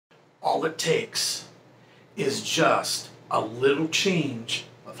All it takes is just a little change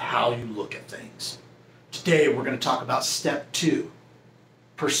of how you look at things. Today we're going to talk about step 2,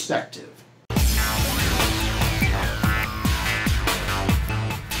 perspective.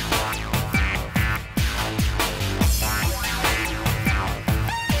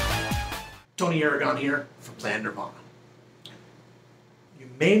 Tony Aragon here from Plan Nirvana. You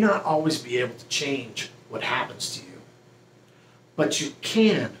may not always be able to change what happens to you, but you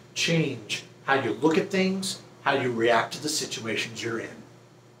can change how you look at things, how you react to the situations you're in.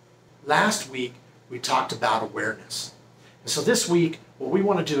 Last week, we talked about awareness. And so this week, what we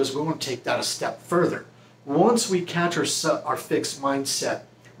want to do is we want to take that a step further. Once we catch our fixed mindset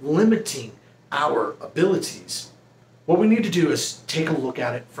limiting our abilities, what we need to do is take a look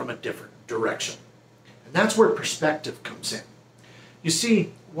at it from a different direction. And that's where perspective comes in. You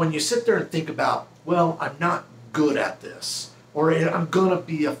see, when you sit there and think about, well, I'm not good at this, or I'm going to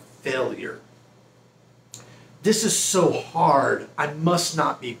be a failure. This is so hard, I must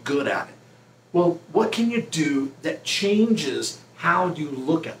not be good at it. Well, what can you do that changes how you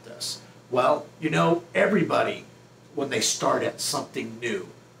look at this? Well, you know, everybody, when they start at something new,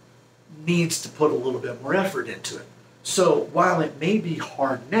 needs to put a little bit more effort into it. So while it may be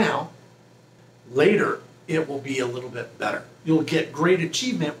hard now, later it will be a little bit better. You'll get great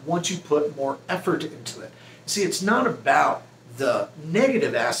achievement once you put more effort into it. See, it's not about the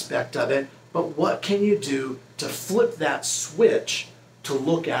negative aspect of it, but what can you do to flip that switch to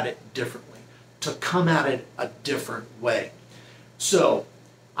look at it differently, to come at it a different way. So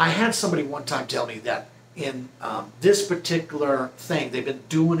I had somebody one time tell me that in this particular thing, they've been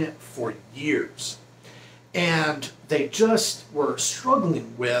doing it for years, and they just were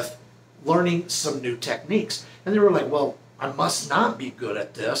struggling with learning some new techniques. And they were like, well, I must not be good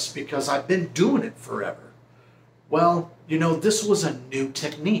at this because I've been doing it forever. Well, you know, this was a new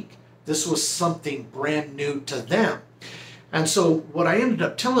technique. This was something brand new to them. And so what I ended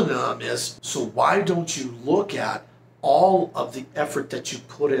up telling them is, so why don't you look at all of the effort that you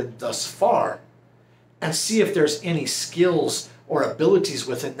put in thus far and see if there's any skills or abilities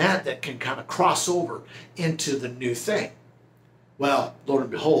within that that can kind of cross over into the new thing. Well, lo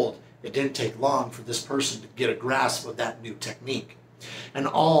and behold, it didn't take long for this person to get a grasp of that new technique. And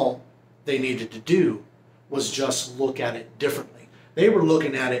all they needed to do was just look at it differently. They were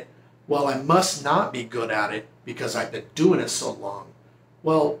looking at it, well, I must not be good at it because I've been doing it so long.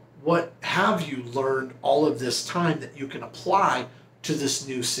 Well, what have you learned all of this time that you can apply to this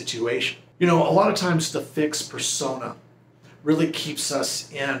new situation? You know, a lot of times the fixed persona really keeps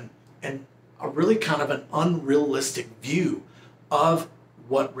us in a really kind of an unrealistic view of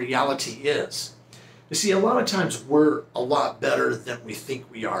what reality is. You see, a lot of times we're a lot better than we think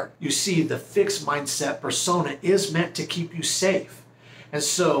we are. You see, the fixed mindset persona is meant to keep you safe. And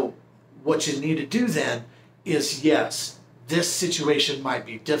so what you need to do then is, yes, this situation might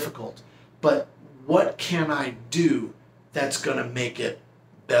be difficult, but what can I do that's going to make it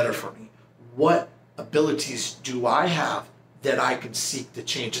better for me? What abilities do I have that I can seek to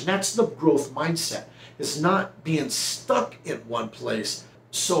change? And that's the growth mindset. It's not being stuck in one place.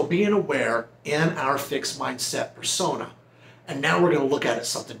 So being aware in our fixed mindset persona, and now we're going to look at it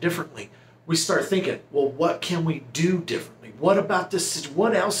something differently. We start thinking, well, what can we do differently? What about this?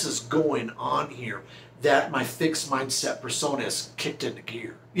 What else is going on here that my fixed mindset persona is kicked into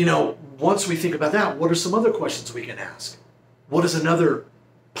gear? You know, once we think about that, what are some other questions we can ask? What is another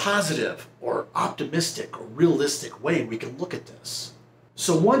positive or optimistic or realistic way we can look at this?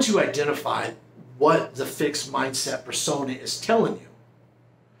 So once you identify what the fixed mindset persona is telling you,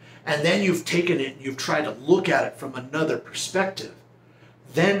 and then you've taken it and you've tried to look at it from another perspective,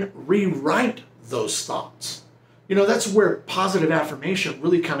 then rewrite those thoughts. You know, that's where positive affirmation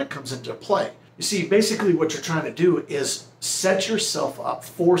really kind of comes into play. You see, basically what you're trying to do is set yourself up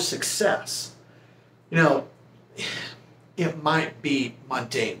for success. You know, it might be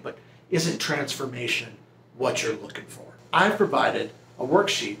mundane, but isn't transformation what you're looking for? I've provided a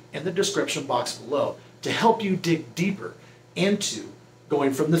worksheet in the description box below to help you dig deeper into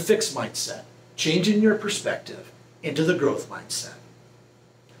going from the fixed mindset, changing your perspective, into the growth mindset.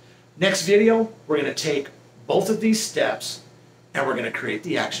 Next video, we're going to take both of these steps and we're going to create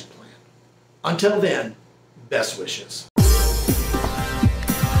the action plan. Until then, best wishes.